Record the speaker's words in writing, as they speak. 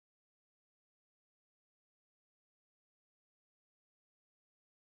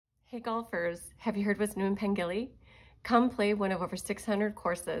Hey golfers, have you heard what's new in Pengilly? Come play one of over 600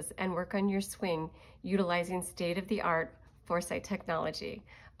 courses and work on your swing utilizing state-of-the-art Foresight technology,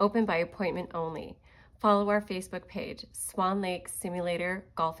 open by appointment only. Follow our Facebook page, Swan Lake Simulator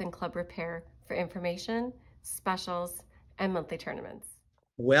Golf and Club Repair, for information, specials, and monthly tournaments.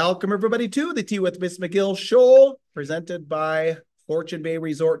 Welcome everybody to the Tea with Ms McGill Show, presented by Fortune Bay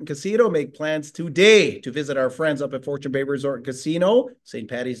Resort and Casino. Make plans today to visit our friends up at Fortune Bay Resort and Casino. St.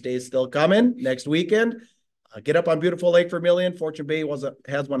 Patty's Day is still coming next weekend. Get up on beautiful Lake Vermilion. Fortune Bay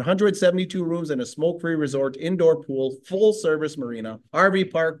has 172 rooms and a smoke-free resort, indoor pool, full-service marina,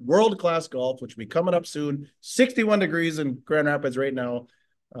 RV park, world-class golf, which will be coming up soon. 61 degrees in Grand Rapids right now.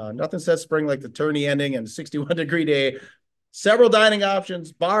 Nothing says spring like the tourney ending and 61-degree day. Several dining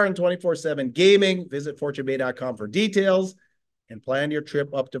options, bar and 24/7 gaming. Visit fortunebay.com for details and plan your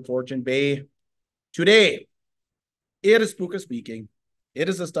trip up to Fortune Bay today. It is Puka speaking. It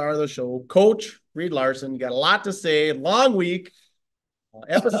is the star of the show, Coach Reed Larson. You got a lot to say. Long week.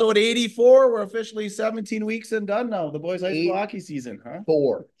 Episode 84. We're officially 17 weeks and done now. The boys' high school hockey season, huh?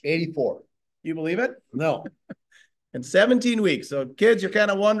 84. You believe it? No. In 17 weeks. So, kids, you're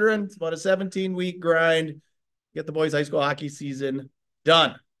kind of wondering. It's about a 17-week grind. Get the boys' high school hockey season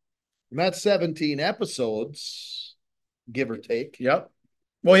done. And that's 17 episodes, give or take. Yep.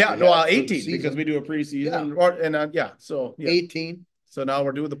 Well, yeah, no, 18 season. because we do a preseason. Yeah. So 18. So now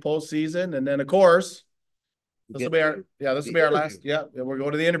we're doing the postseason, and then of course, this will be our last. Yeah, we're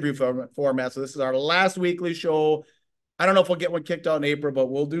going to the interview format. So this is our last weekly show. I don't know if we'll get one kicked out in April, but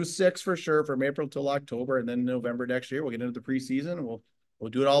we'll do 6 for sure from April till October, and then November next year we'll get into the preseason, and we'll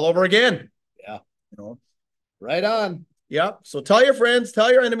do it all over again. Yeah, you know. Right on. Yep. So tell your friends,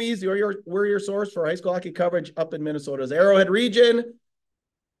 tell your enemies, we're your source for high school hockey coverage up in Minnesota's Arrowhead region.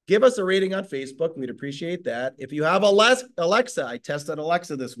 Give us a rating on Facebook. We'd appreciate that. If you have Alexa, I tested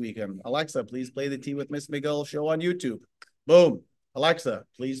Alexa this weekend. Alexa, please play the Tea with Ms McGill Show on YouTube. Boom. Alexa,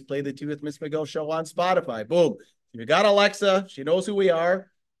 please play the Tea with Ms McGill Show on Spotify. Boom. If you got Alexa, she knows who we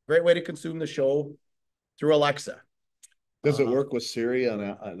are. Great way to consume the show through Alexa. Does it work with Siri on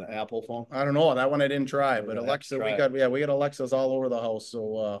an Apple phone? I don't know. That one I didn't try, but Alexa, we got Alexas all over the house.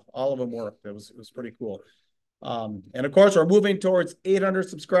 So all of them worked. It was pretty cool. And of course, we're moving towards 800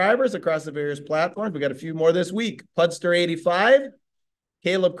 subscribers across the various platforms. We got a few more this week. Pudster85,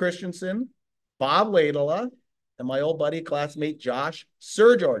 Caleb Christensen, Bob Laidala, and my old buddy, classmate Josh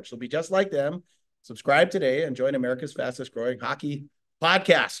Sir George. So be just like them. Subscribe today and join America's fastest growing hockey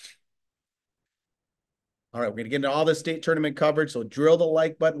podcast. All right, we're going to get into all this state tournament coverage. So drill the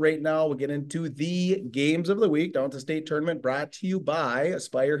like button right now. We'll get into the games of the week down to state tournament, brought to you by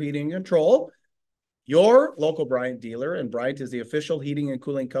Aspire Heating and Control, your local Bryant dealer. And Bryant is the official heating and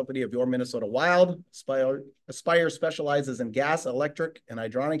cooling company of your Minnesota Wild. Aspire specializes in gas, electric, and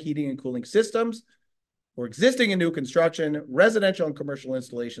hydronic heating and cooling systems for existing and new construction, residential and commercial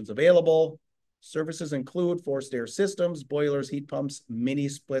installations available. Services include forced air systems, boilers, heat pumps, mini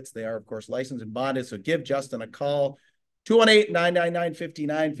splits. They are, of course, licensed and bonded. So give Justin a call,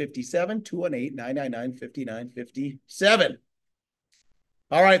 218-999-5957, 218-999-5957.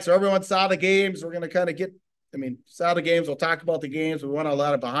 All right, so everyone saw the games. We're going to kind of saw the games. We'll talk about the games. We want a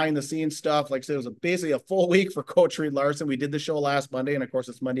lot of behind-the-scenes stuff. Like I said, it was basically a full week for Coach Reed Larson. We did the show last Monday, and, of course,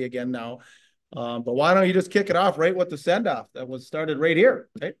 it's Monday again now. But why don't you just kick it off right with the send-off that was started right here,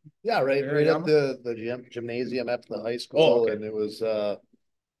 right? Yeah, right at the gymnasium at the high school. Oh, okay. And it was,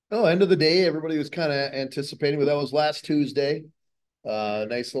 end of the day, everybody was kind of anticipating, but that was last Tuesday.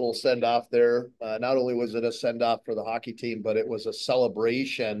 Nice little send-off there. Not only was it a send-off for the hockey team, but it was a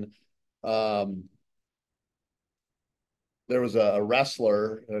celebration. There was a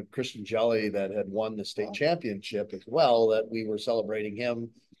wrestler, Christian Jelly, that had won the state championship as well, that we were celebrating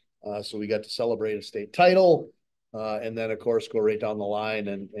him. So we got to celebrate a state title, and then, of course, go right down the line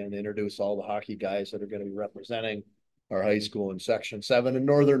and introduce all the hockey guys that are going to be representing our high school in Section 7 in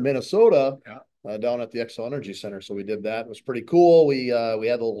northern Minnesota, down at the Xcel Energy Center. So we did that. It was pretty cool. We had a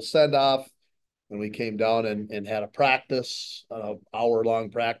little send-off, and we came down and had a practice,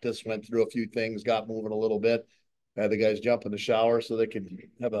 hour-long practice, went through a few things, got moving a little bit. Had the guys jump in the shower so they could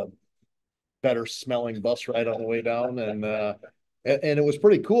have a better-smelling bus ride on the way down, and it was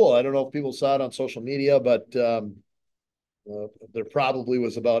pretty cool. I don't know if people saw it on social media, but there probably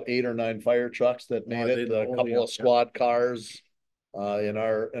was about 8 or 9 fire trucks that made it. A couple of squad cars in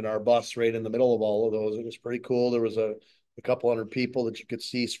our bus right in the middle of all of those. It was pretty cool. There was a couple hundred people that you could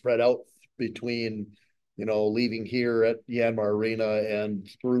see spread out between, leaving here at Yanmar Arena and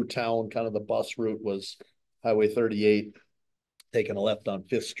through town. Kind of the bus route was Highway 38, taking a left on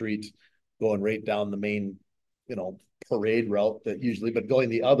 5th Street, going right down the main parade route that usually, but going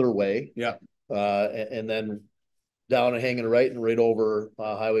the other way. Yeah. And then down and hanging right and right over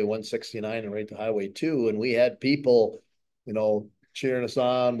Highway 169 and right to Highway 2. And we had people, cheering us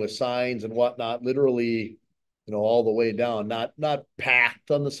on with signs and whatnot, literally, all the way down, not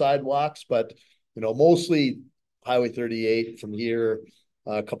packed on the sidewalks, but, mostly Highway 38 from here,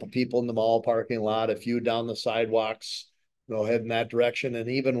 a couple people in the mall parking lot, a few down the sidewalks, heading that direction. And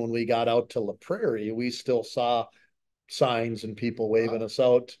even when we got out to La Prairie, we still saw signs and people waving us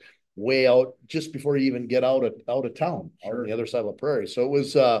out way out just before you even get out of town, out on the other side of La Prairie. So it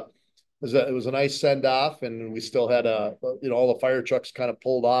was a nice send off, and we still had all the fire trucks kind of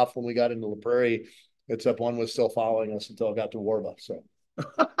pulled off when we got into La Prairie, except one was still following us until it got to Warba. So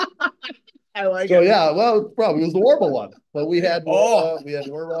I like so it. yeah, well, probably was the Warba one, but we had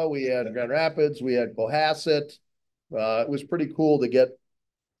Warba, we had Grand Rapids, we had Cohasset. It was pretty cool to get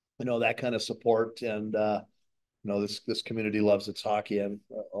that kind of support, and this community loves its hockey, and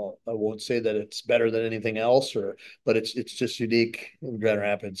I won't say that it's better than anything else, but it's just unique in Grand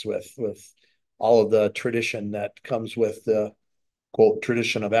Rapids with all of the tradition that comes with the quote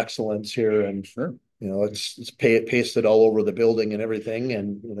tradition of excellence here, and sure. It's pasted all over the building and everything,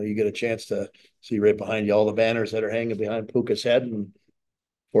 and you get a chance to see right behind you all the banners that are hanging behind Puka's head, and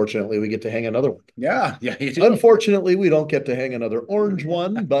fortunately, we get to hang another one. Yeah, you do. Unfortunately, we don't get to hang another orange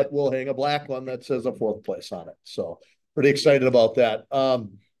one, but we'll hang a black one that says a 4th place on it. So pretty excited about that.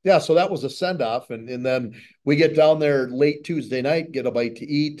 Yeah, so that was a send-off. And then we get down there late Tuesday night, get a bite to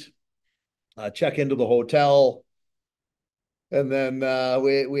eat, check into the hotel. And then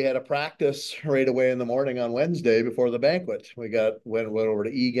we had a practice right away in the morning on Wednesday before the banquet. We went over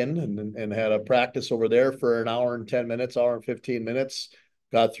to Egan and had a practice over there for an hour and 10 minutes, hour and 15 minutes.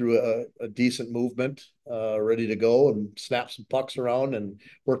 Got through a decent movement, ready to go, and snapped some pucks around and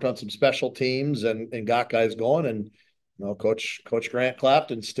worked on some special teams and got guys going. And Coach Grant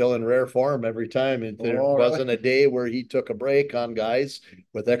Clapton still in rare form every time. There wasn't a day where he took a break on guys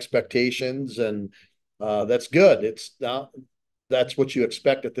with expectations, and that's good. It's not. That's what you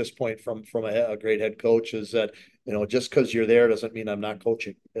expect at this point from a great head coach, is that just because you're there doesn't mean I'm not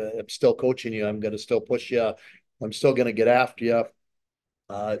coaching. I'm still coaching you. I'm going to still push you. I'm still going to get after you.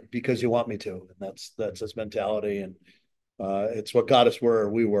 Because you want me to, and that's his mentality, and it's what got us where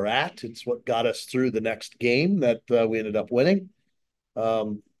we were at. It's what got us through the next game that we ended up winning.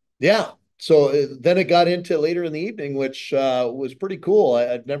 Yeah. So then it got into later in the evening, which was pretty cool.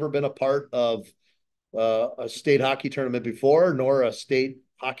 I'd never been a part of a state hockey tournament before, nor a state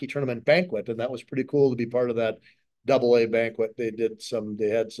hockey tournament banquet, and that was pretty cool to be part of that AA banquet. They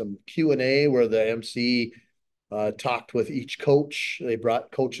had some Q&A where the MC talked with each coach. They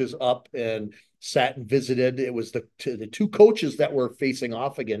brought coaches up and sat and visited. It was the 2 coaches that were facing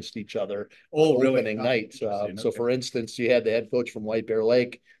off against each other opening night. So for instance, you had the head coach from White Bear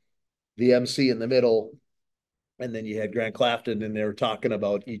Lake, the MC in the middle, and then you had Grant Clapton, and they were talking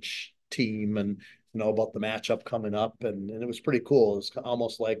about each team and about the matchup coming up, and it was pretty cool. It was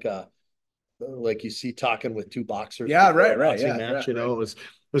almost like you see talking with 2 boxers. Yeah, right. Match, It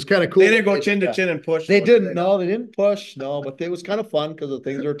was kind of cool. They didn't go chin to chin and push. They didn't. No, they didn't push. No, but it was kind of fun because of the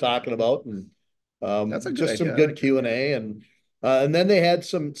things they were talking about, and that's just some good Q&A, and then they had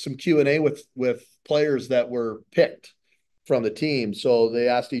some Q&A with players that were picked from the team. So they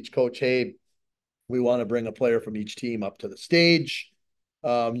asked each coach, "Hey, we want to bring a player from each team up to the stage.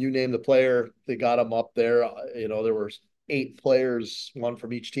 You name the player." They got them up there. There were 8 players, one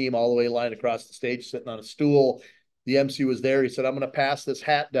from each team, all the way lined across the stage, sitting on a stool. The MC was there. He said, "I'm going to pass this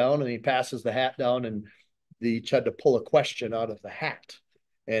hat down," and he passes the hat down, and they each had to pull a question out of the hat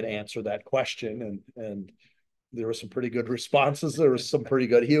and answer that question. And there were some pretty good responses. There was some pretty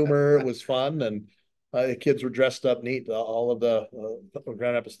good humor. It was fun, and the kids were dressed up neat. All of the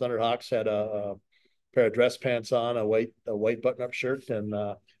Grand Rapids Thunderhawks had a pair of dress pants on, a white button-up shirt, and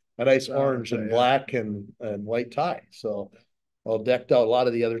a nice orange and black and white tie. So all decked out. A lot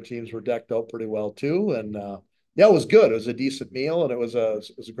of the other teams were decked out pretty well too, and yeah, it was good. It was a decent meal, and it was a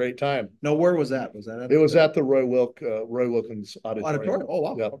great time. No, where was that? Was that it was at the Roy Wilkins Auditorium. Oh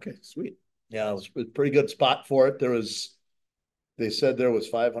wow. Yep. Okay, sweet. Yeah, it was a pretty good spot for it. They said there was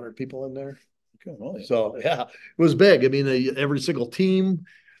 500 people in there. Okay, so yeah, it was big. I mean, every single team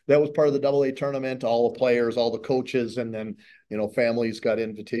that was part of the AA tournament, all the players, all the coaches, and then families got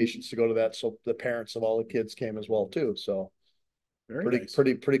invitations to go to that. So the parents of all the kids came as well too. So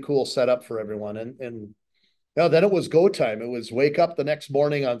pretty cool setup for everyone. And then it was go time. It was wake up the next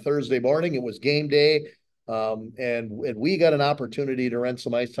morning on Thursday morning. It was game day. And we got an opportunity to rent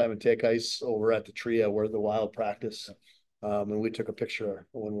some ice time and take ice over at the Tria where the Wild practice. And we took a picture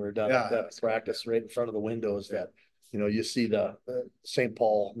when we were done Yeah, at that practice right in front of the windows that, you know, you see the St.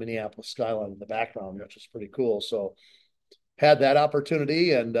 Paul, Minneapolis skyline in the background, which is pretty cool. So had that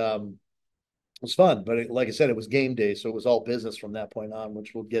opportunity, and it was fun. But like I said, it was game day. So it was all business from that point on,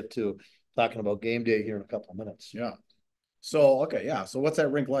 which we'll get to talking about game day here in a couple of minutes. Yeah. So, okay. Yeah. So what's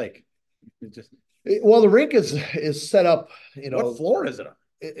that rink like? Well, the rink is set up, you know. What floor is it on?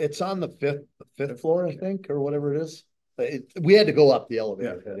 It's on the fifth floor, I think, or whatever it is. We had to go up the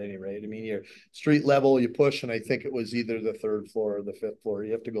elevator at any rate. I mean, you're street level, you push, and I think it was either the third floor or the fifth floor.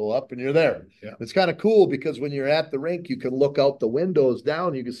 You have to go up and you're there. Yeah. It's kind of cool because when you're at the rink, you can look out the windows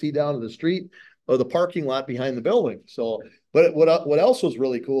down. You can see down to the street or the parking lot behind the building. So, but what else was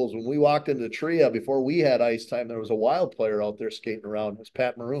really cool is when we walked into Tria, before we had ice time, there was a Wild player out there skating around. It was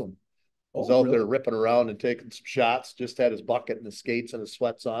Pat Maroon. Was out there ripping around and taking some shots, just had his bucket and his skates and his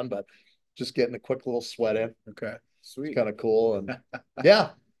sweats on, but just getting a quick little sweat in. Okay. Sweet. Kind of cool. And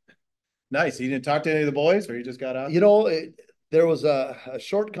yeah. Nice. You didn't talk to any of the boys, or you just got out? You know, there was a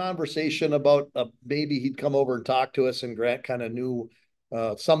short conversation about maybe he'd come over and talk to us, and Grant kind of knew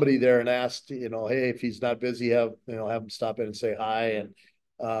somebody there and asked, you know, hey, if he's not busy, have him stop in and say hi.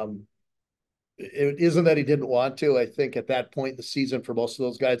 And it isn't that he didn't want to. I think at that point in the season, for most of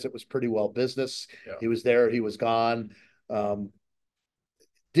those guys, it was pretty well business. Yeah. He was there, he was gone.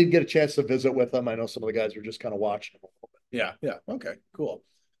 Did get a chance to visit with them. I know some of the guys were just kind of watching him a little bit. Yeah. Yeah. Okay, cool.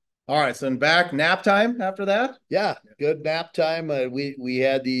 All right. So then back nap time after that? Yeah. Good nap time. We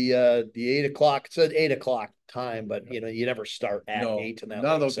had the 8 o'clock, it said 8 o'clock time, but you know, you never start at 8 in that.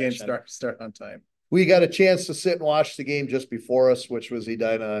 None of those games start on time. We got a chance to sit and watch the game just before us, which was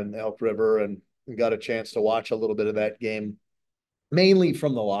Edina and Elk River, and we got a chance to watch a little bit of that game, mainly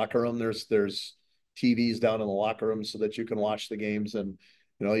from the locker room. There's TVs down in the locker room so that you can watch the games, and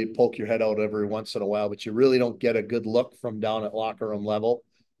you know, you poke your head out every once in a while, but you really don't get a good look from down at locker room level.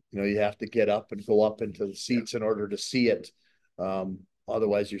 You know, you have to get up and go up into the seats in order to see it.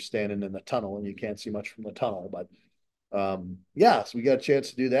 Otherwise, you're standing in the tunnel and you can't see much from the tunnel. But yeah, so we got a chance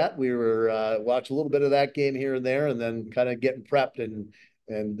to do that. We were watch a little bit of that game here and there, and then kind of getting prepped, and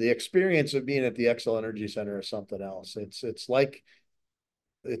the experience of being at the XL Energy Center is something else. It's like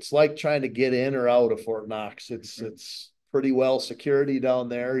trying to get in or out of Fort Knox. It's pretty well security down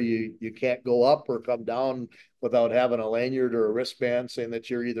there. You can't go up or come down without having a lanyard or a wristband saying that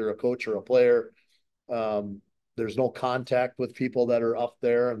you're either a coach or a player. There's no contact with people that are up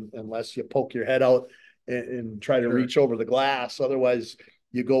there unless you poke your head out and try to reach over the glass. Otherwise,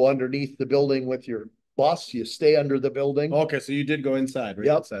 you go underneath the building with your bus. You stay under the building. Okay, so you did go inside, right?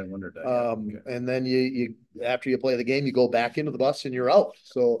 Yep. Inside. I wondered that. Okay. And then you after you play the game, you go back into the bus and you're out.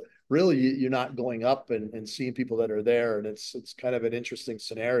 So really, you're not going up and seeing people that are there, and it's kind of an interesting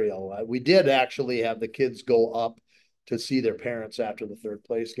scenario. We did actually have the kids go up to see their parents after the third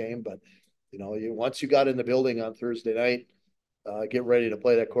place game, but you know, once you got in the building on Thursday night, get ready to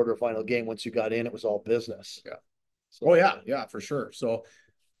play that quarterfinal game. Once you got in, it was all business. Yeah. So, oh yeah, for sure. So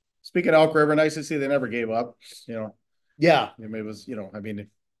speaking of Elk River, nice to see they never gave up. You know. Yeah. I mean, it was, you know, I mean,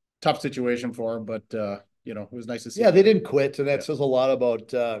 tough situation for them, but you know, it was nice to see. Yeah, they didn't quit, and that says a lot about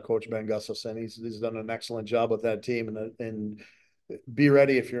Coach Ben Gustafson. He's done an excellent job with that team, and be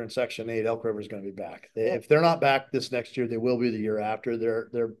ready if you're in Section 8. Elk River is going to be back. If they're not back this next year, they will be the year after.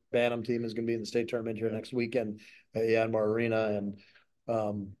 Their Bantam team is going to be in the state tournament here next weekend at Yanmar Arena,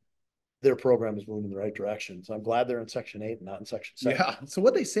 and their program is moving in the right direction. So I'm glad they're in Section 8 and not in Section 7. Yeah. So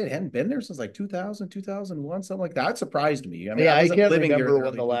what they said, hadn't been there since like 2000, 2001, something like that. That surprised me. I mean, I can't remember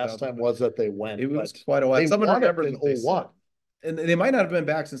when the last time was that they went. It was quite a while. Someone remembers in 01. And they might not have been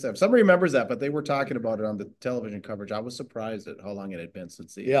back since then. Somebody remembers that, but they were talking about it on the television coverage. I was surprised at how long it had been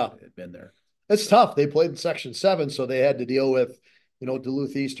since they had been there. It's tough. They played in Section 7, so they had to deal with, you know,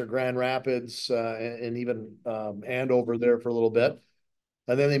 Duluth East or Grand Rapids and even Andover there for a little bit.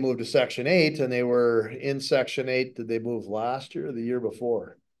 And then they moved to Section 8, and they were in Section 8. Did they move last year or the year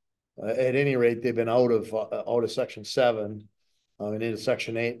before? At any rate, they've been out of Section 7 and into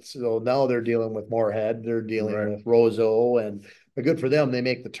Section 8. So now they're dealing with Moorhead. They're dealing with Roseau, and good for them. They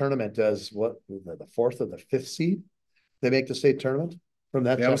make the tournament as the 4th or the 5th seed. They make the state tournament from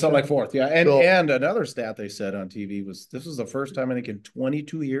that. Yeah, something like 4th. Yeah, and another stat they said on TV was this was the first time I think in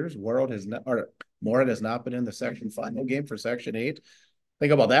 22 years Moorhead has not been in the section final game for Section 8.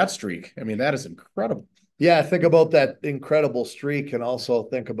 Think about that streak. I mean, that is incredible. Yeah, think about that incredible streak, and also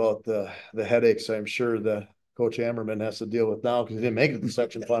think about the headaches I'm sure the Coach Ammerman has to deal with now because he didn't make it to the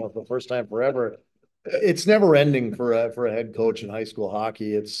section final for the first time forever. It's never ending for a head coach in high school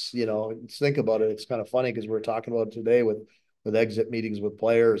hockey. It's, you know, think about it. It's kind of funny because we're talking about it today with exit meetings with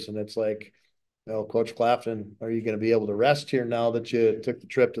players, and it's like Coach Clafton, are you going to be able to rest here now that you took the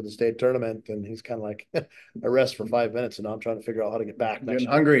trip to the state tournament? And he's kind of like, I rest for 5 minutes and now I'm trying to figure out how to get back. Getting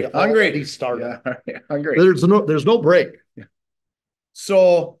hungry. He started. Yeah, hungry. There's no break. Yeah.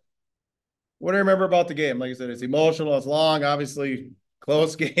 So what do I remember about the game? Like I said, it's emotional, it's long, obviously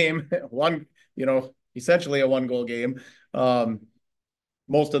close game. Essentially a 1-goal game.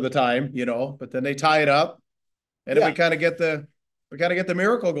 Most of the time, but then they tie it up. And then we kind of get the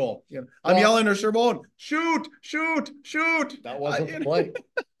miracle goal. I'm yelling to Sherbourne, shoot. That wasn't the play.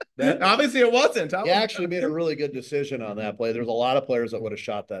 Obviously it wasn't. He actually made a really good decision on that play. There's a lot of players that would have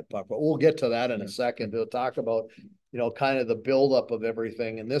shot that puck, but we'll get to that in a second. We'll talk about, kind of the buildup of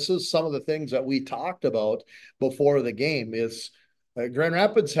everything. And this is some of the things that we talked about before the game is Grand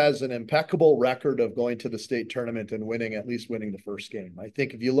Rapids has an impeccable record of going to the state tournament and at least winning the first game. I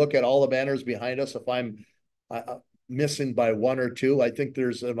think if you look at all the banners behind us, if I'm missing by 1 or 2, I think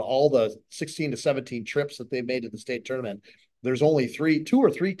there's in all the 16 to 17 trips that they've made to the state tournament, there's only 2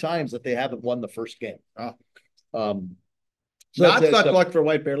 or 3 times that they haven't won the first game. Oh. So not such luck for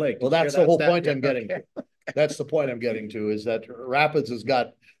White Bear Lake. Well, that's the whole point I'm getting to. That's the point I'm getting to, is that Rapids has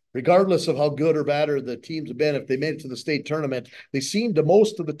got, regardless of how good or bad the teams have been, if they made it to the state tournament, they seem to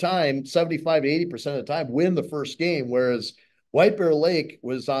most of the time, 75 to 80% of the time, win the first game, whereas White Bear Lake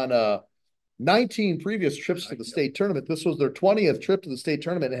was on 19 previous trips to the state tournament. This was their 20th trip to the state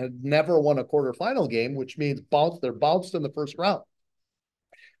tournament and had never won a quarterfinal game, which means they're bounced in the first round.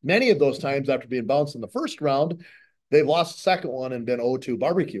 Many of those times after being bounced in the first round, they've lost the second one and been 0-2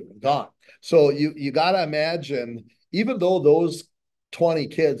 barbecue and gone. So you got to imagine, even though those 20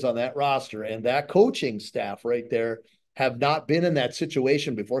 kids on that roster and that coaching staff right there have not been in that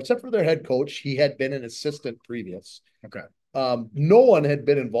situation before, except for their head coach. He had been an assistant previous. Okay. No one had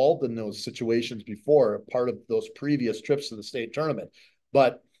been involved in those situations before, part of those previous trips to the state tournament.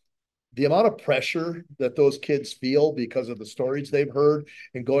 But the amount of pressure that those kids feel because of the stories they've heard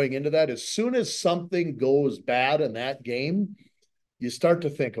and going into that, as soon as something goes bad in that game, you start to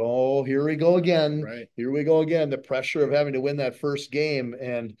think, oh, here we go again. Right. Here we go again. The pressure of having to win that first game.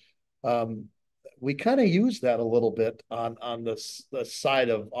 And we kind of use that a little bit on the side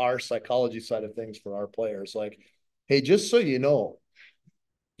of our psychology side of things for our players. Like, hey, just so you know,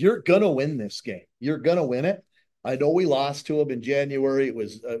 you're going to win this game. You're going to win it. I know we lost to them in January. It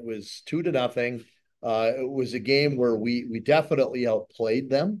was 2-0. It was a game where we definitely outplayed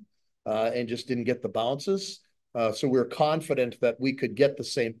them and just didn't get the bounces. So we're confident that we could get the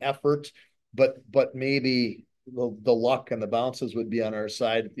same effort, but maybe the luck and the bounces would be on our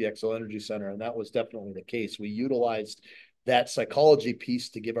side at the Xcel Energy Center. And that was definitely the case. We utilized that psychology piece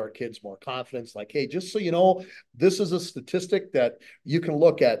to give our kids more confidence. Like, hey, just so you know, this is a statistic that you can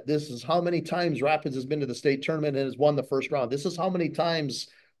look at. This is how many times Rapids has been to the state tournament and has won the first round. This is how many times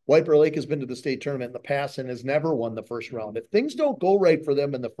White Bear Lake has been to the state tournament in the past and has never won the first round. If things don't go right for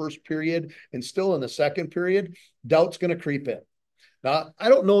them in the first period and still in the second period, doubt's going to creep in. Now, I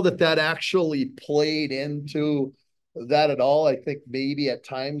don't know that actually played into that at all. I think maybe at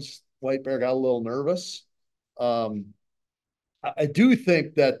times White Bear got a little nervous. I do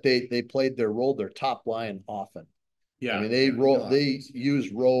think that they played their top line often. Yeah. I mean, they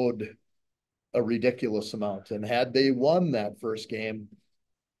used road a ridiculous amount. And had they won that first game,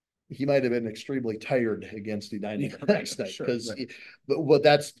 he might have been extremely tired against United the next night. Because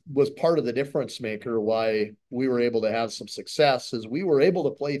that was part of the difference maker why we were able to have some success, is we were able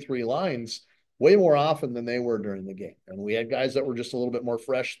to play 3 lines way more often than they were during the game. And we had guys that were just a little bit more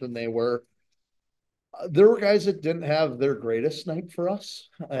fresh than they were. There were guys that didn't have their greatest night for us,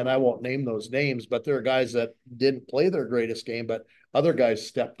 and I won't name those names, but there are guys that didn't play their greatest game, but other guys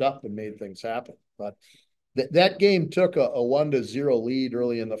stepped up and made things happen. But that game took a 1-0 lead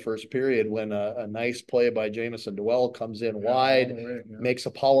early in the first period when a nice play by Jamison Dwell comes in wide, makes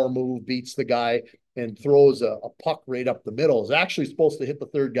a power move, beats the guy, and throws a puck right up the middle. It's actually supposed to hit the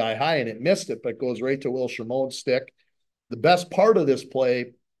third guy high, and it missed it, but goes right to Will Shermone's stick. The best part of this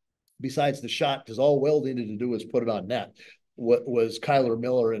play, besides the shot, because all Will needed to do was put it on net, what was Kyler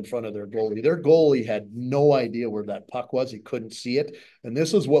Miller in front of their goalie. Their goalie had no idea where that puck was. He couldn't see it. And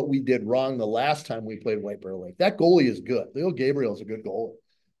this is what we did wrong the last time we played White Bear Lake. That goalie is good. Leo Gabriel is a good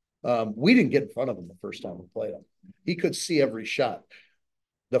goalie. We didn't get in front of him the first time we played him. He could see every shot.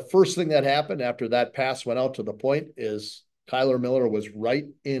 The first thing that happened after that pass went out to the point is Kyler Miller was right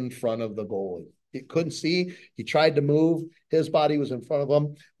in front of the goalie. He couldn't see. He tried to move. His body was in front of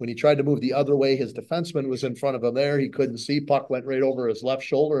him. When he tried to move the other way, his defenseman was in front of him there. He couldn't see. Puck went right over his left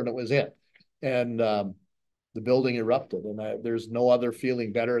shoulder, and it was in. And the building erupted. And there's no other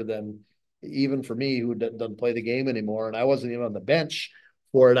feeling better than, even for me, who doesn't play the game anymore, and I wasn't even on the bench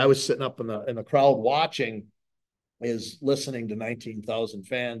for it. I was sitting up in the crowd watching, is listening to 19,000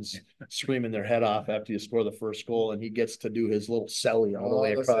 fans screaming their head off after you score the first goal, and he gets to do his little celly all the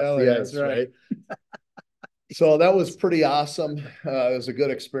way across the ice, right? So that was pretty awesome. It was a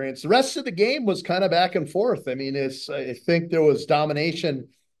good experience. The rest of the game was kind of back and forth. I mean, I think there was domination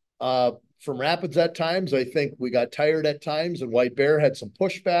from Rapids at times. I think we got tired at times, and White Bear had some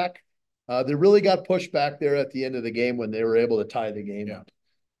pushback. They really got pushback there at the end of the game when they were able to tie the game up.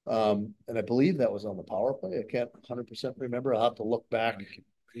 And I believe that was on the power play. I can't 100% remember. I'll have to look back.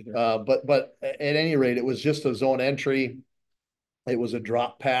 But at any rate, it was just a zone entry. It was a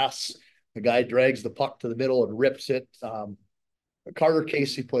drop pass. The guy drags the puck to the middle and rips it. Carter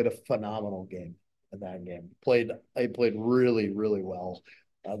Casey played a phenomenal game in that game. He played really, really well.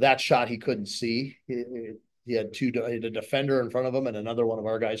 That shot he couldn't see. He had a defender in front of him and another one of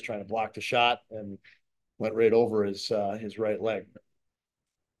our guys trying to block the shot, and went right over his right leg.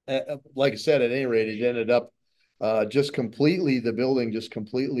 Like I said, at any rate, it ended up the building just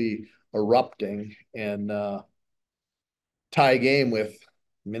completely erupting and tie game with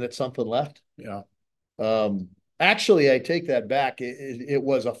minute something left. Yeah. Actually, I take that back. It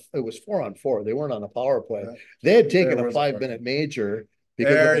was 4-on-4. They weren't on a power play. Right. They had taken a 5-minute major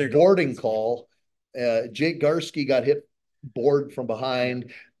because of a boarding call. Jake Garski got hit board from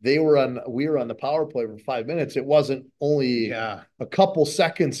behind. We were on the power play for 5 minutes. It wasn't only a couple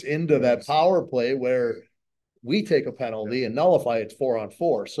seconds into that power play where we take a penalty and nullify it's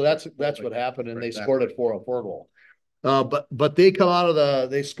 4-on-4. So that's what happened, and they scored at 4-on-4 goal. But they come out of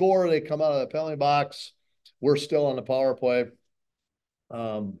they score, they come out of the penalty box. We're still on the power play.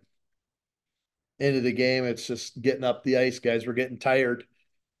 Into the game, it's just getting up the ice, guys. We're getting tired.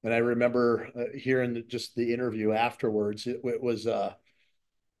 And I remember hearing just the interview afterwards. It was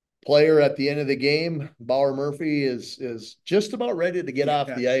player at the end of the game, Bauer Murphy, is just about ready to get off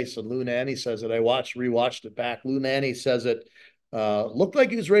the ice. And Lou Nanny says it. I rewatched it back. Lou Nanny says it looked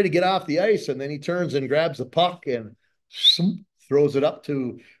like he was ready to get off the ice, and then he turns and grabs the puck and throws it up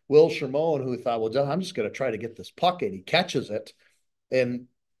to Will Shermone, who thought, well, I'm just going to try to get this puck in. He catches it, and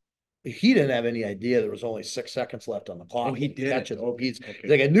he didn't have any idea there was only 6 seconds left on the clock. Oh, he did catch it. Oh, he's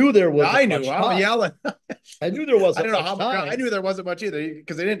like, I knew there was. I knew. I'm yelling. I knew there wasn't. I don't know how much time. I knew there wasn't much either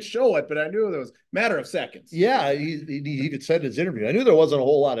because they didn't show it, but I knew there was a matter of seconds. Yeah, he even said in his interview, I knew there wasn't a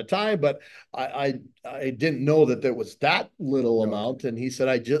whole lot of time, but I didn't know that there was that little amount. And he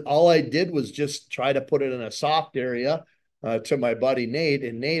said, all I did was just try to put it in a soft area to my buddy Nate,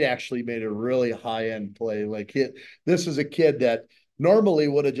 and Nate actually made a really high end play. Like this is a kid that normally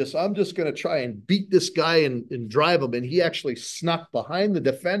would have I'm just going to try and beat this guy and drive him. And he actually snuck behind the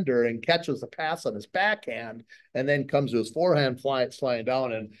defender and catches the pass on his backhand and then comes to his forehand flying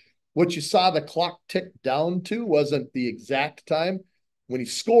down. And what you saw the clock tick down to wasn't the exact time. When he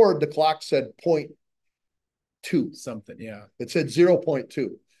scored, the clock said 0.2. Something, yeah. It said 0.2.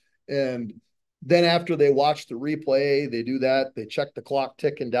 And then after they watch the replay, they do that. They check the clock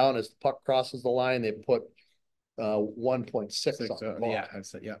ticking down as the puck crosses the line. They put 1.6 on the yeah, I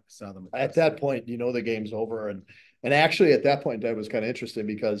saw them at that point. The game's over, and actually at that point that was kind of interesting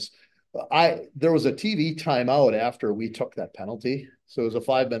because there was a TV timeout after we took that penalty, so it was a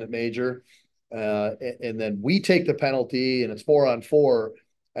 5-minute major, and then we take the penalty and it's 4-on-4.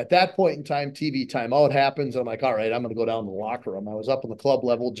 At that point in time, TV timeout happens. I'm like, all right, I'm going to go down to the locker room. I was up on the club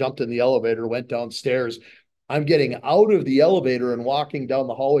level, jumped in the elevator, went downstairs. I'm getting out of the elevator and walking down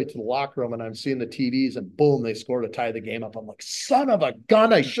the hallway to the locker room, and I'm seeing the TVs, and boom, they score to tie the game up. I'm like, son of a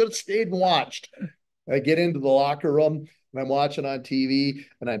gun, I should have stayed and watched. I get into the locker room, and I'm watching on TV,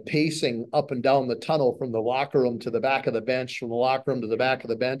 and I'm pacing up and down the tunnel from the locker room to the back of the bench, from the locker room to the back of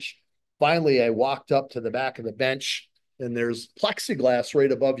the bench. Finally, I walked up to the back of the bench, and there's plexiglass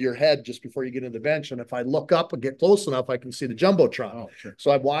right above your head just before you get in the bench. And if I look up and get close enough, I can see the Jumbotron. Oh, sure.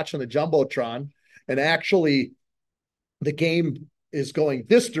 So I'm watching the Jumbotron. And actually, the game is going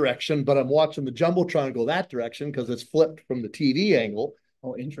this direction, but I'm watching the Jumbotron go that direction because it's flipped from the TV angle.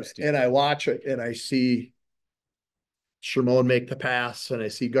 Oh, interesting. And I watch it, and I see Shermone make the pass, and I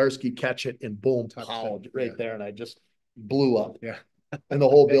see Garski catch it, and boom, pow, right there. And I just blew up. Yeah. And the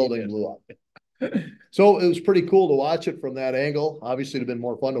whole building blew up. So it was pretty cool to watch it from that angle. Obviously, it'd have been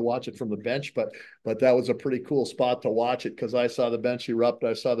more fun to watch it from the bench, but that was a pretty cool spot to watch it because I saw the bench erupt,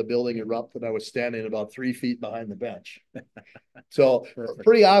 I saw the building erupt, and I was standing about 3 feet behind the bench. So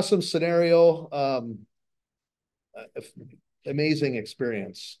pretty awesome scenario. Amazing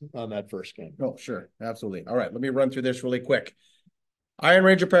experience on that first game. Oh, sure. Absolutely. All right. Let me run through this really quick. Iron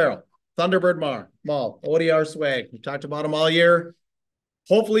Range Apparel, Thunderbird Mall, ODR Swag. We talked about them all year.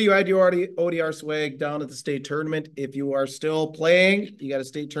 Hopefully you had your ODR swag down at the state tournament. If you are still playing, you got a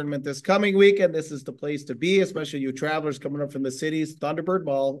state tournament this coming weekend. This is the place to be, especially you travelers coming up from the cities. Thunderbird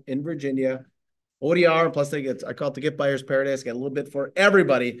Mall in Virginia, ODR, plus they get, I call it the Gift Buyers Paradise, get a little bit for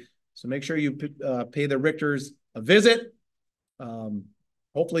everybody. So make sure you pay the Richters a visit.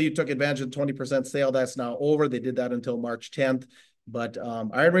 Hopefully you took advantage of the 20% sale. That's now over. They did that until March 10th. But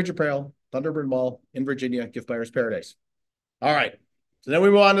Iron Range Apparel, Thunderbird Mall in Virginia, Gift Buyers Paradise. All right. So then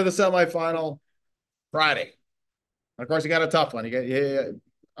we move on to the semifinal Friday. Of course, you got a tough one.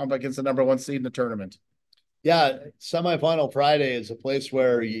 I'm against the number 1 seed in the tournament. Yeah, semifinal Friday is a place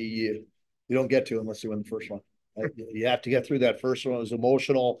where you don't get to unless you win the first one. You have to get through that first one. It was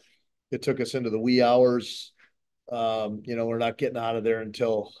emotional. It took us into the wee hours. We're not getting out of there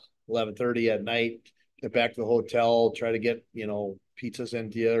until 11:30 at night. Get back to the hotel, try to get pizzas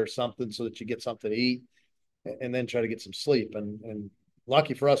into you or something so that you get something to eat, and then try to get some sleep. And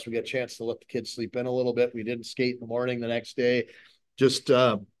lucky for us, we got a chance to let the kids sleep in a little bit. We didn't skate in the morning the next day, just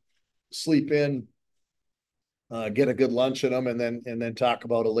sleep in, get a good lunch in them, and then talk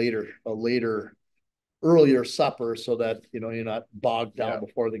about earlier supper so that you're not bogged down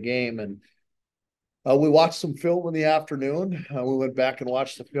before the game. And we watched some film in the afternoon. We went back and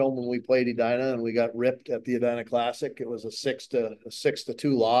watched the film when we played Edina, and we got ripped at the Edina Classic. It was a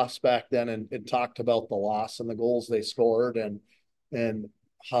 6-2 loss back then, and talked about the loss and the goals they scored, and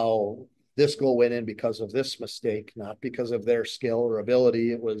how this goal went in because of this mistake, not because of their skill or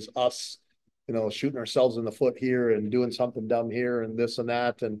ability. It was us, shooting ourselves in the foot here and doing something dumb here and this and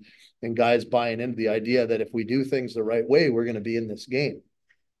that, and guys buying into the idea that if we do things the right way, we're going to be in this game.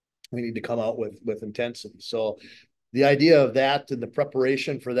 We need to come out with intensity. So the idea of that and the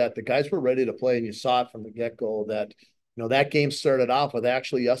preparation for that, the guys were ready to play, and you saw it from the get-go that that game started off with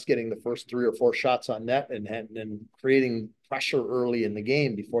actually us getting the first 3 or 4 shots on net and creating pressure early in the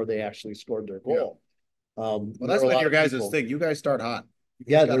game before they actually scored their goal. Well, that's what your guys' thing. You guys start hot.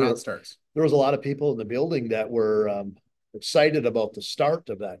 Hot starts. There was a lot of people in the building that were excited about the start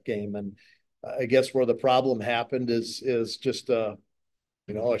of that game, and I guess where the problem happened is just a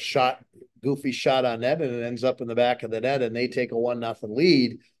goofy shot on net, and it ends up in the back of the net, and they take a 1-0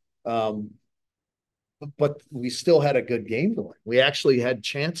 lead. But we still had a good game going. We actually had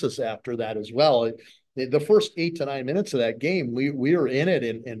chances after that as well. The first 8 to 9 minutes of that game, we were in it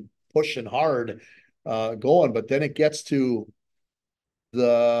and pushing hard, going. But then it gets to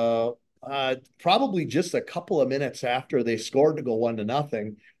the probably just a couple of minutes after they scored to go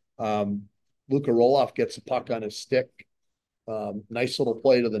 1-0. Luka Roloff gets a puck on his stick. Nice little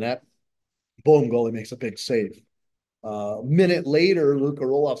play to the net. Boom, goalie makes a big save. A minute later, Luka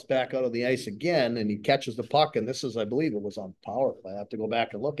Roloff's back out on the ice again, and he catches the puck. And this is, I believe it was on power play. I have to go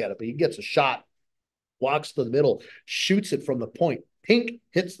back and look at it. But he gets a shot, walks to the middle, shoots it from the point. Pink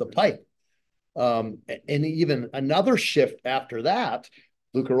hits the pipe. And even another shift after that,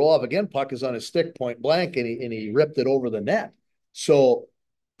 Luka Roloff, again, puck is on his stick, point blank, and he ripped it over the net. So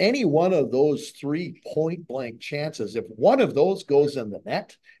any one of those 3 point blank chances, if one of those goes in the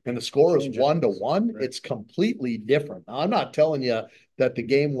net and the score is 1-1, right, it's completely different. Now, I'm not telling you that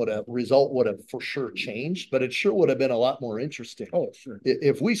the result would have for sure changed, but it sure would have been a lot more interesting. Oh, sure.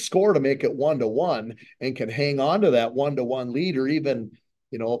 If we score to make it 1-1 and can hang on to that 1-1 lead, or even,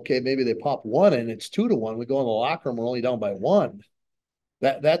 okay, maybe they pop one and it's 2-1, we go in the locker room, we're only down by 1.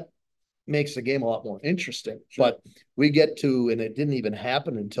 That makes the game a lot more interesting. Sure. But we get to, and it didn't even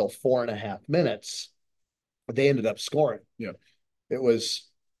happen until 4.5 minutes, they ended up scoring. Yeah. It was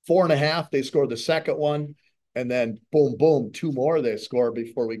 4.5. They scored the second one, and then boom, boom, 2 more they scored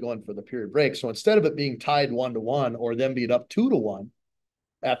before we go in for the period break. So instead of it being tied 1-1 or them being up 2-1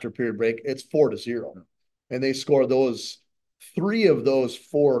 after period break, it's 4-0. And they score 3 of those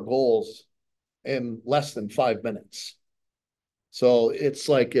 4 goals in less than 5 minutes. So it's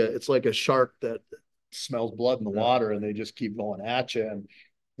like a shark that smells blood in the water, and they just keep going at you. And,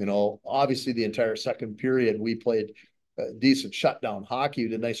 obviously the entire second period, we played decent shutdown hockey. We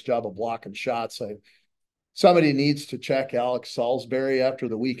did a nice job of blocking shots. Somebody needs to check Alex Salisbury after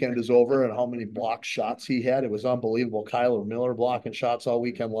the weekend is over and how many blocked shots he had. It was unbelievable. Kyler Miller blocking shots all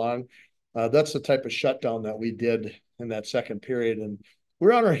weekend long. That's the type of shutdown that we did in that second period. And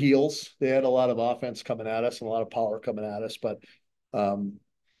we're on our heels. They had a lot of offense coming at us and a lot of power coming at us, but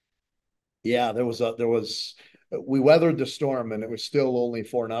we weathered the storm, and it was still only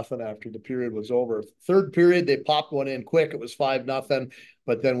 4-0 after the period was over. Third period, they popped one in quick. It was 5-0,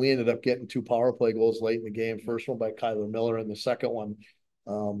 but then we ended up getting 2 power play goals late in the game. First one by Kyler Miller, and the second one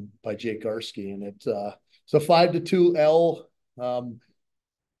by Jake Garski. And it's a 5-2 L.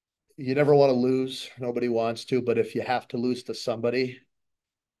 You never want to lose. Nobody wants to, but if you have to lose to somebody,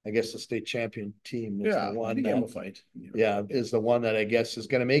 I guess the state champion team is Yeah, the one you can that, have a fight. yeah, is the one that I guess is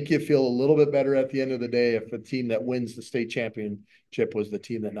going to make you feel a little bit better at the end of the day if the team that wins the state championship was the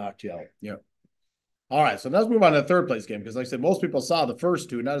team that knocked you out. Yeah. All right, so let's move on to the third place game because, like I said, most people saw the first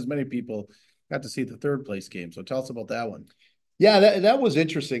two. Not as many people got to see the third place game. So tell us about that one. Yeah, that was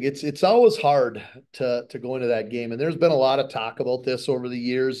interesting. It's always hard to go into that game, and there's been a lot of talk about this over the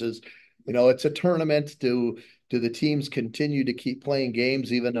years. Is it's a tournament. Do the teams continue to keep playing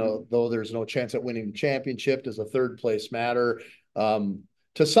games even though there's no chance at winning the championship? Does a third place matter?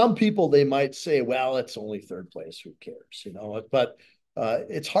 To some people, they might say, "Well, it's only third place. Who cares?" But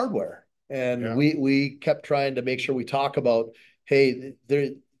it's hardware, and Yeah. we kept trying to make sure we talk about, hey,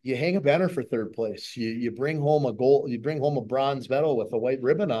 there. You hang a banner for third place. You bring home a gold. You bring home a bronze medal with a white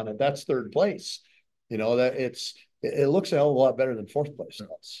ribbon on it. That's third place. That it looks a hell of a lot better than fourth place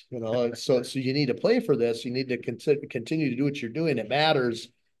does. So you need to play for this. You need to continue to do what you're doing. It matters.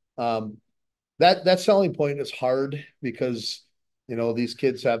 That selling point is hard because these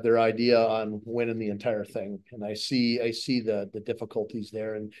kids have their idea on winning the entire thing, and I see the difficulties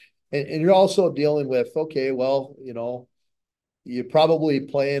there, and you're also dealing with, okay, well, you're probably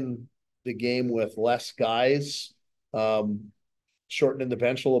playing the game with less guys, shortening the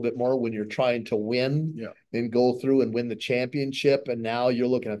bench a little bit more when you're trying to win and go through and win the championship. And now you're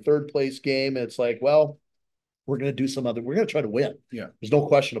looking at third place game. And it's like, well, we're going to try to win. Yeah. There's no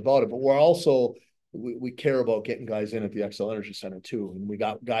question about it. But we're also, we care about getting guys in at the XL Energy Center too. And we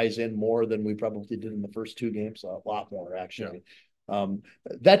got guys in more than we probably did in the first two games, a lot more actually. Yeah.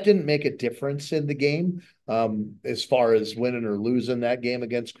 That didn't make a difference in the game as far as winning or losing that game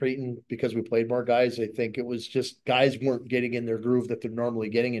against Creighton because we played more guys. I think it was just guys weren't getting in their groove that they're normally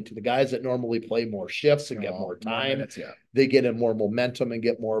getting into. The guys that normally play more shifts and get more time, they get in more momentum and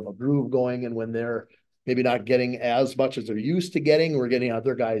get more of a groove going. And when they're maybe not getting as much as they're used to getting, we're getting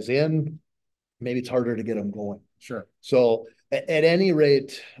other guys in, maybe it's harder to get them going. Sure. So at any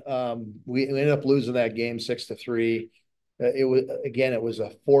rate, we ended up losing that game 6-3. It was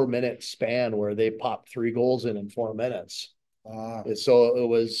a 4-minute span where they popped 3 goals in 4 minutes.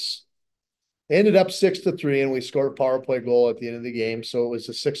 So it ended up 6-3, and we scored a power play goal at the end of the game. So it was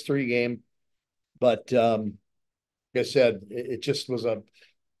a 6-3 game. But like I said, it just was a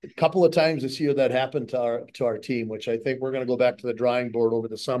couple of times this year that happened to our team, which I think we're going to go back to the drawing board over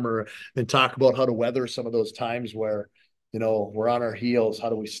the summer and talk about how to weather some of those times where, we're on our heels. How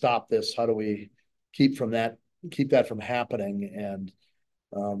do we stop this? How do we keep that from happening? And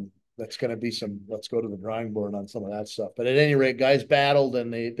that's going to be let's go to the drawing board on some of that stuff. But at any rate, guys battled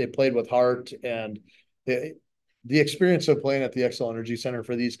and they played with heart, and the experience of playing at the XL Energy Center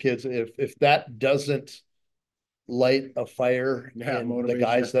for these kids, if that doesn't light a fire in the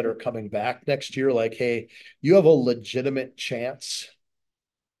guys that are coming back next year, like, hey, you have a legitimate chance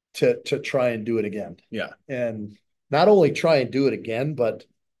to try and do it again. Yeah. And not only try and do it again, but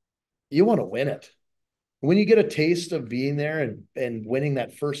you want to win it. When you get a taste of being there and winning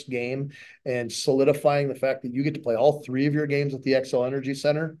that first game and solidifying the fact that you get to play all 3 of your games at the XL Energy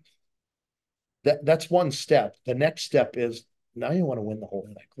Center, that's one step. The next step is now you want to win the whole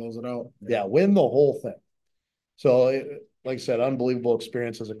thing. Close it out. Yeah, win the whole thing. So, like I said, unbelievable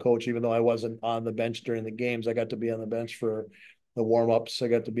experience as a coach. Even though I wasn't on the bench during the games, I got to be on the bench for the warm-ups. I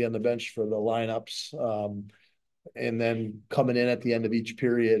got to be on the bench for the lineups. And then coming in at the end of each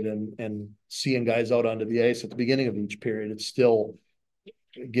period and seeing guys out onto the ice at the beginning of each period,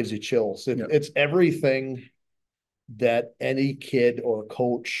 it gives you chills. It's everything that any kid or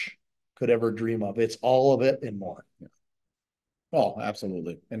coach could ever dream of. It's all of it and more. Yeah. Oh,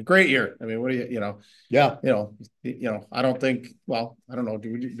 absolutely. And great year. I mean, what do yeah. I don't think, well, I don't know.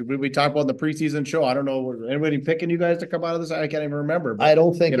 Did we talk about the preseason show? I don't know. Anybody picking you guys to come out of this? I can't even remember. But, I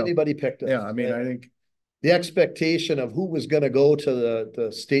don't think anybody picked it. Yeah. I mean, I think the expectation of who was going to go to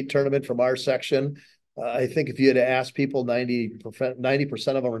the state tournament from our section, I think if you had asked people, 90%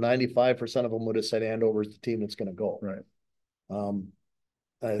 of them or 95% of them would have said Andover's the team that's going to go. Right.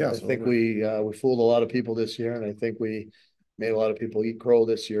 I think we fooled a lot of people this year, and I think we made a lot of people eat crow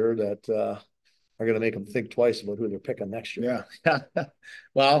this year that are going to make them think twice about who they're picking next year. Yeah.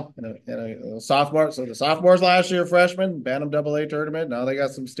 Well, sophomore. So the sophomores last year, freshmen, Bantam AA tournament. Now they got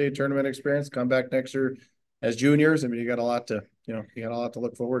some state tournament experience. Come back next year as juniors. I mean, you got a lot to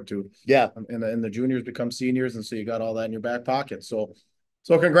look forward to. Yeah. And the juniors become seniors, and so you got all that in your back pocket. So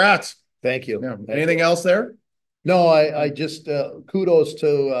congrats. Thank you. Yeah. Anything else there? No, I just kudos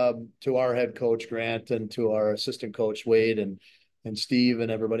to our head coach Grant and to our assistant coach Wade and Steve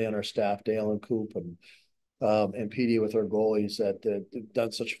and everybody on our staff, Dale and Coop and PD with our goalies that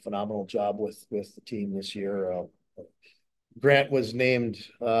done such a phenomenal job with the team this year. Grant was named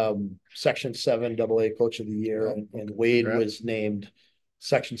Section 7 AA Coach of the Year, and Wade was named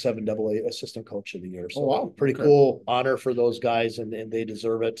Section 7 AA Assistant Coach of the Year. So wow, pretty cool honor for those guys, and they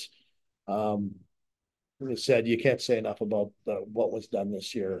deserve it. Like I said, you can't say enough about what was done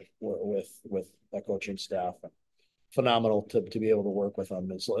this year with that coaching staff. Phenomenal to be able to work with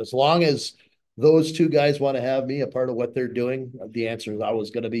them. As long as those two guys want to have me a part of what they're doing, the answer is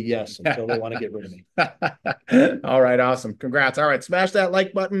always going to be yes until they want to get rid of me. All right, awesome. Congrats. All right, smash that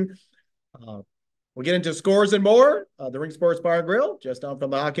like button. We'll get into scores and more. The Ring Sports Bar and Grill, just down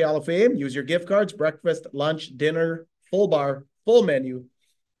from the Hockey Hall of Fame. Use your gift cards, breakfast, lunch, dinner, full bar, full menu.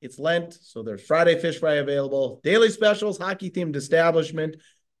 It's Lent, so there's Friday fish fry available. Daily specials, hockey-themed establishment,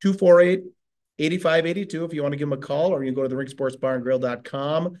 248-8582 if you want to give them a call, or you can go to the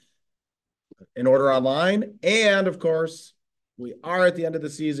ringsportsbarandgrill.com and order online. And, of course, we are at the end of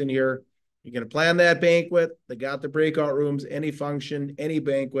the season here. You're going to plan that banquet. They got the breakout rooms, any function, any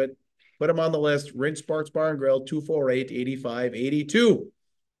banquet. Put them on the list. Ring Sports Bar and Grill, 248-8582.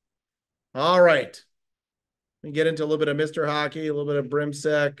 All right. We get into a little bit of Mr. Hockey, a little bit of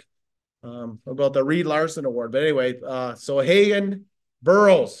Brimsek, about the Reed Larson Award. But anyway, so Hagen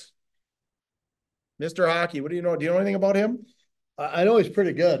Burroughs, Mr. Hockey. What do you know? Do you know anything about him? I know he's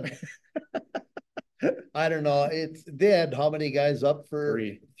pretty good. I don't know. They had how many guys up for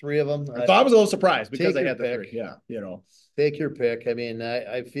three of them? I thought I was a little surprised because they had the three. Yeah, take your pick. I mean,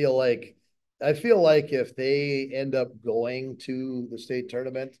 I feel like if they end up going to the state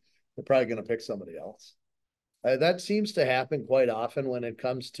tournament, they're probably going to pick somebody else. That seems to happen quite often when it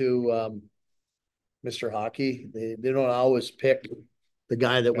comes to Mr. Hockey. They don't always pick the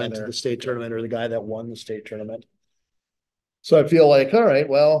guy that went to the state tournament or the guy that won the state tournament. So I feel like, all right,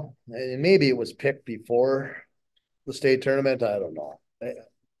 well, maybe it was picked before the state tournament. I don't know.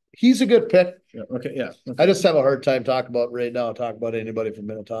 He's a good pick. Yeah, okay, yeah. Okay. I just have a hard time talking about anybody from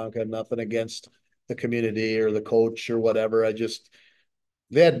Minnetonka. Nothing against the community or the coach or whatever.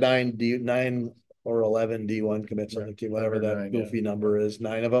 They had 9 or 11 D1 commits on the team, whatever that goofy number is,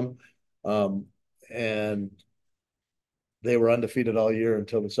 9 of them. And they were undefeated all year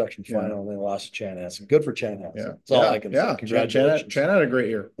until the section final, and they lost to Chanhassen. Good for Chanhassen. Yeah. That's all I can say. Congratulations. Chanhassen had a great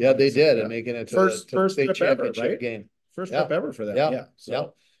year. Yeah, they did, and making it to first the state championship ever, right? Game. First trip ever for them. Yeah.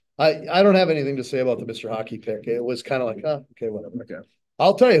 So I don't have anything to say about the Mr. Hockey pick. It was kind of like, okay, whatever. Okay.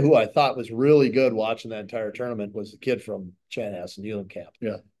 I'll tell you who I thought was really good watching that entire tournament was the kid from Chanhassen, Eulenkamp.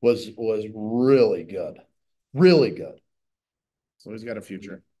 Yeah. Was really good. Really good. So he's got a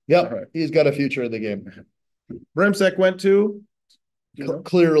future. Yeah, right. He's got a future in the game. Brimsek went to?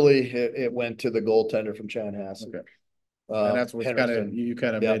 Clearly, it went to the goaltender from Chanhassen. Okay. And that's what you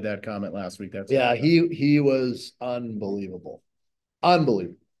kind of made that comment last week. He was unbelievable.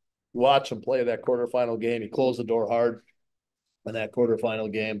 Unbelievable. Watch him play that quarterfinal game. He closed the door hard in that quarterfinal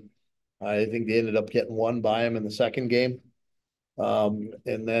game. I think they ended up getting one by him in the second game. And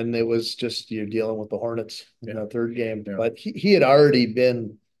then it was just you're dealing with the Hornets in the third game. Yeah. But he had already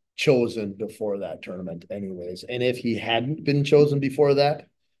been chosen before that tournament anyways. And if he hadn't been chosen before that,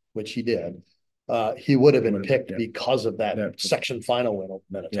 which he did, he would have been picked because of that section final win over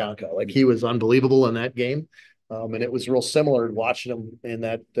Minnetonka. Yeah. Like he was unbelievable in that game. And it was real similar watching him in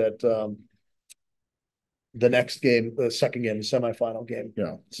that the next game, the second game, the semifinal game,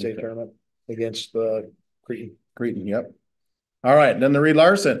 state tournament against Cretin. Cretin, yep. All right, then the Reed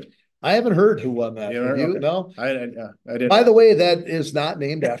Larson. I haven't heard who won that. Have you? Okay. No, I didn't. By the way, that is not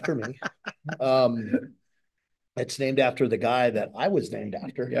named after me. It's named after the guy that I was named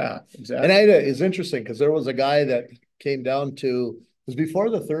after. Yeah, exactly. And it's interesting because there was a guy that came down to, it was before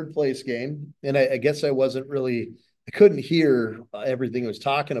the third place game. And I guess I couldn't hear everything he was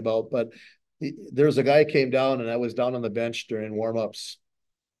talking about, but there was a guy came down and I was down on the bench during warmups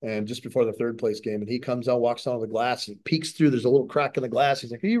and just before the third place game. And he comes out, walks down the glass and peeks through. There's a little crack in the glass.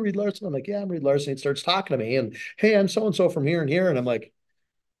 He's like, "Are you Reed Larson?" I'm like, "Yeah, I'm Reed Larson." He starts talking to me and, "Hey, I'm so-and-so from here and here." And I'm like,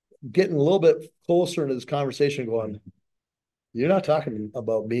 getting a little bit closer into this conversation going, "You're not talking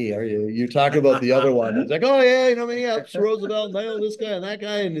about me, are you? You're talking about the other one." He's like, "Oh yeah, me, it's Roosevelt, and I know this guy and that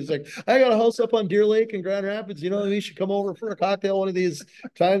guy." And he's like, "I got a house up on Deer Lake in Grand Rapids. You should come over for a cocktail one of these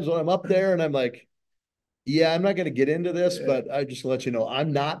times when I'm up there." And I'm like, "Yeah, I'm not going to get into this, but I just let you know,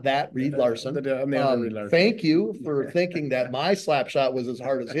 I'm not that Reed Larson." I'm the other Reed Larson. Thank you for thinking that my slap shot was as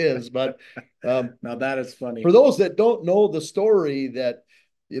hard as his. But now that is funny. For those that don't know the story, that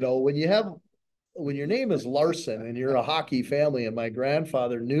when your name is Larson and you're a hockey family, and my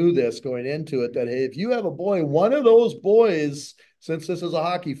grandfather knew this going into it, that, hey, if you have a boy, one of those boys, since this is a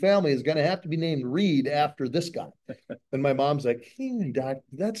hockey family, is going to have to be named Reed after this guy. And my mom's like, "Hey, Doc,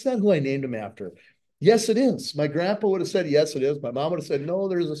 that's not who I named him after." Yes, it is. My grandpa would have said, yes, it is. My mom would have said, no,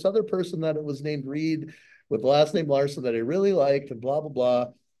 there's this other person that was named Reed with the last name Larson that I really liked and blah, blah,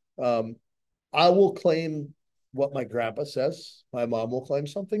 blah. I will claim what my grandpa says. My mom will claim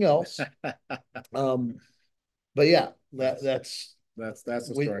something else. But yeah, that's the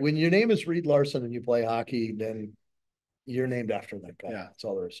story. when your name is Reed Larson and you play hockey, then you're named after that guy. Yeah. That's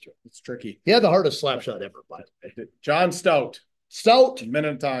all there is to it. It's tricky. He had the hardest slap shot ever, by the way. John Stout.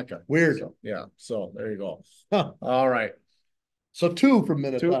 Minnetonka. Weird. So, yeah. So there you go. Huh. All right. So 2 from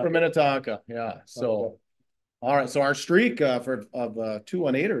Minnetonka. 2 from Minnetonka. Yeah. So, okay. All right. So our streak of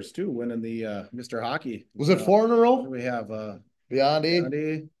 2-1-8ers too, winning the Mr. Hockey. Was it 4 in a row? We have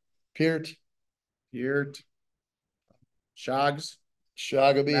Biondi, Peart, Shags,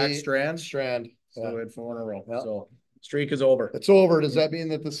 Shagaby, Strand. So yeah. we had 4 in a row. Yeah. So streak is over. It's over. Does that mean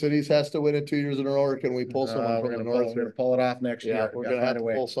that the cities has to win it 2 years in a row, or can we pull someone from the north? We're gonna pull it off next year. We're gonna have to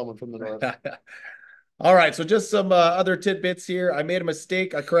pull someone from the north. All right, so just some other tidbits here. I made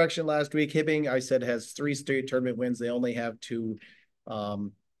a correction last week. Hibbing, I said, has 3 state tournament wins. They only have 2. I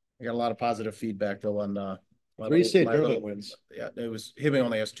got a lot of positive feedback though on 3 state tournament wins. Yeah, it was Hibbing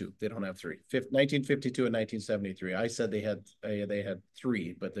only has 2. They don't have 3. 1952 and 1973. I said they had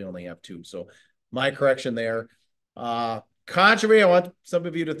 3, but they only have 2. So my correction there. Contrary, I want some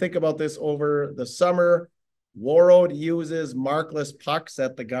of you to think about this over the summer. Warroad uses markless pucks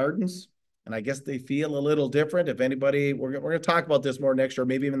at the Gardens, and I guess they feel a little different. If anybody, we're going to talk about this more next year,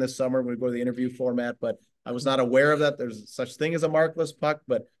 maybe even this summer when we go to the interview format, but I was not aware of that. There's such thing as a markless puck,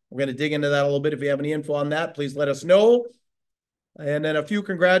 but we're going to dig into that a little bit. If you have any info on that, please let us know. And then a few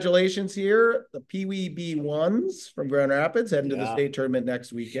congratulations here. The Pee Wee B1s from Grand Rapids heading to the state tournament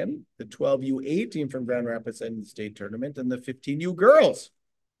next weekend. The 12U team from Grand Rapids heading to the state tournament, and the 15U girls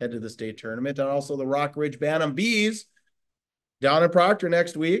head to the state tournament, and also the Rock Ridge Bantam Bees down in Proctor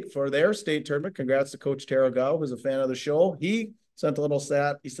next week for their state tournament. Congrats to Coach Taro Gao, who's a fan of the show. He sent a little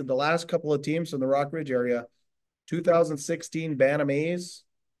stat. He said the last couple of teams from the Rock Ridge area, 2016 Bantam A's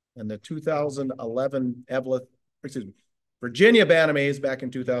and the 2011 Virginia Bantam A's back in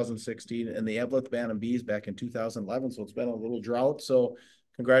 2016 and the Eveleth Bantam Bees back in 2011. So it's been a little drought. So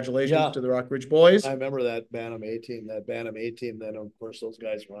congratulations to the Rock Ridge boys. I remember that Bantam A team. Then, of course, those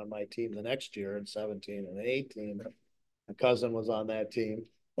guys were on my team the next year in 17 and 18. My cousin was on that team.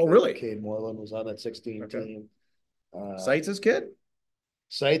 Oh, really? Cade Moreland was on that 16 team. Sites' kid?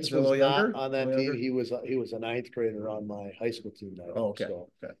 Sites was not on that team. He was a 9th grader on my high school team. Now, okay.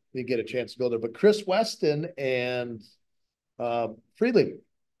 So didn't get a chance to go there. But Chris Weston and Freely.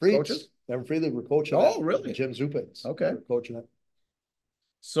 Coaches? And Freely were coaching. Oh, really? Jim Zupins. Okay. Coaching it.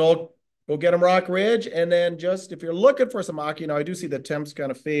 So go get them Rock Ridge. And then just if you're looking for some hockey, I do see the temps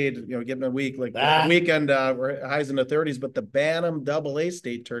kind of fade, getting a week like the weekend, we're highs in the 30s, but the Bantam AA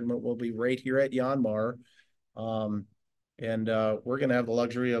state tournament will be right here at Yanmar. And we're going to have the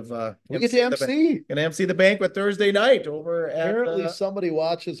luxury of we get to MC. Going to MC the banquet Thursday night over at apparently somebody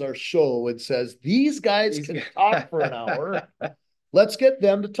watches our show and says these guys can talk for an hour. Let's get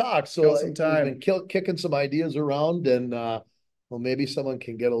them to talk. So we've been kicking some ideas around, and well, maybe someone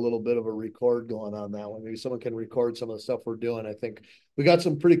can get a little bit of a record going on that one. Maybe someone can record some of the stuff we're doing. I think we got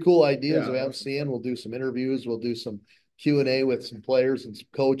some pretty cool ideas of MCing. We'll do some interviews. We'll do some Q&A with some players and some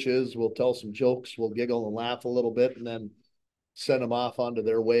coaches. We'll tell some jokes. We'll giggle and laugh a little bit, and then send them off onto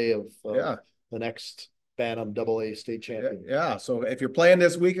their way of the next Bantam AA state champion. Yeah. So if you're playing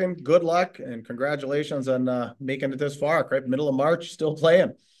this weekend, good luck and congratulations on making it this far. Right, middle of March, still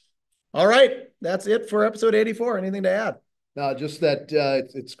playing. All right, that's it for episode 84. Anything to add? No, just that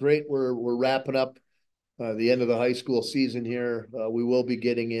it's great. We're wrapping up the end of the high school season here. We will be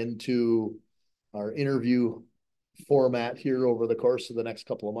getting into our interview format here over the course of the next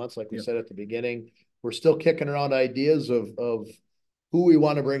couple of months, like we said at the beginning. We're still kicking around ideas of who we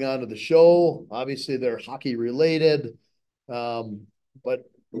want to bring onto the show. Obviously, they're hockey related, but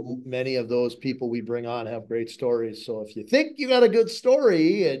many of those people we bring on have great stories. So if you think you got a good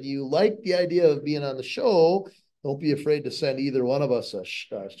story and you like the idea of being on the show, don't be afraid to send either one of us a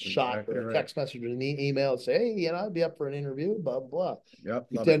shot or a text message or an email and say, hey, I'd be up for an interview, blah, blah. Yep,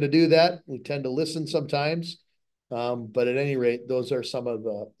 we tend to do that. We tend to listen sometimes. But at any rate, those are some of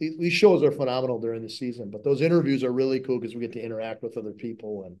these shows are phenomenal during the season, but those interviews are really cool because we get to interact with other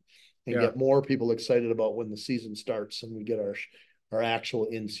people and get more people excited about when the season starts and we get our actual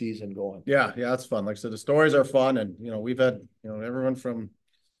in-season going. Yeah, that's fun. Like I said, the stories are fun. And, we've had, everyone from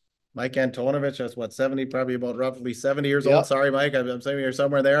Mike Antonovich, that's what, 70, probably about roughly 70 years old. Sorry, Mike, I'm saying you're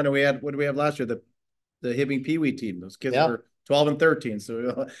somewhere there. And what did we have last year? The Hibbing Pee Wee team. Those kids were 12 and 13.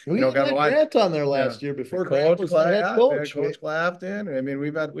 So, we had Grant on there last year before Grant was the head coach. Coach Clafton. I mean,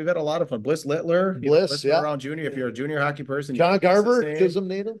 we've had a lot of fun. Bliss Littler. Bliss, yeah. Around junior. If you're a junior hockey person. John Garver, Chisholm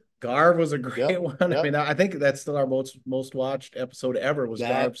native. Garv was a great one. I mean, I think that's still our most watched episode ever was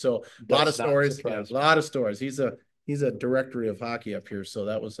Garv. So a lot of stories. Yeah, a lot of stories. He's a directory of hockey up here. So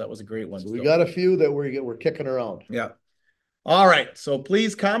that was a great one. So we got a few that we're kicking around. Yeah. All right. So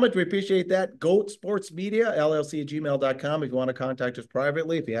please comment. We appreciate that. Goatsportsmediallc at gmail.com. If you want to contact us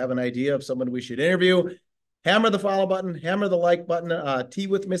privately, if you have an idea of someone we should interview, hammer the follow button, hammer the like button. Tea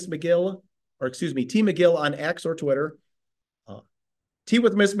with Ms. McGill, or excuse me, T McGill on X or Twitter. Tea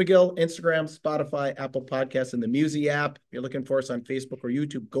with Ms. McGill, Instagram, Spotify, Apple Podcasts, and the Musi app. If you're looking for us on Facebook or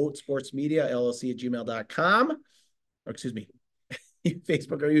YouTube, Goatsportsmediallc at gmail.com. Or excuse me,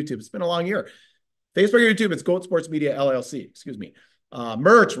 Facebook or YouTube. It's been a long year. Facebook or YouTube, it's Goat Sports Media LLC. Excuse me.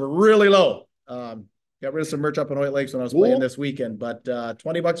 Merch, we're really low. Got rid of some merch up in Hoyt Lakes when I was playing this weekend, but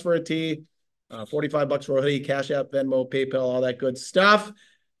 $20 for a tee, $45 for a hoodie, Cash App, Venmo, PayPal, all that good stuff.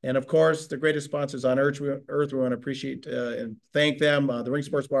 And of course, the greatest sponsors on Earth, we want to appreciate and thank them. The Ring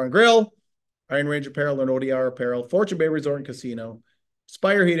Sports Bar and Grill, Iron Range Apparel and ODR Apparel, Fortune Bay Resort and Casino,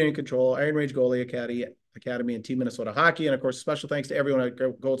 Spire Heating and Control, Iron Range Goalie Academy, and Team Minnesota Hockey. And of course, special thanks to everyone at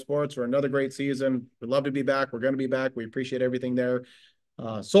Goat Sports for another great season. We'd love to be back. We're going to be back. We appreciate everything there.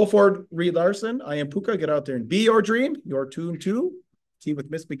 So for Reed Larson, I am Puka. Get out there and be your dream. You're tuned to Tea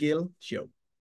with Ms. McGill Show.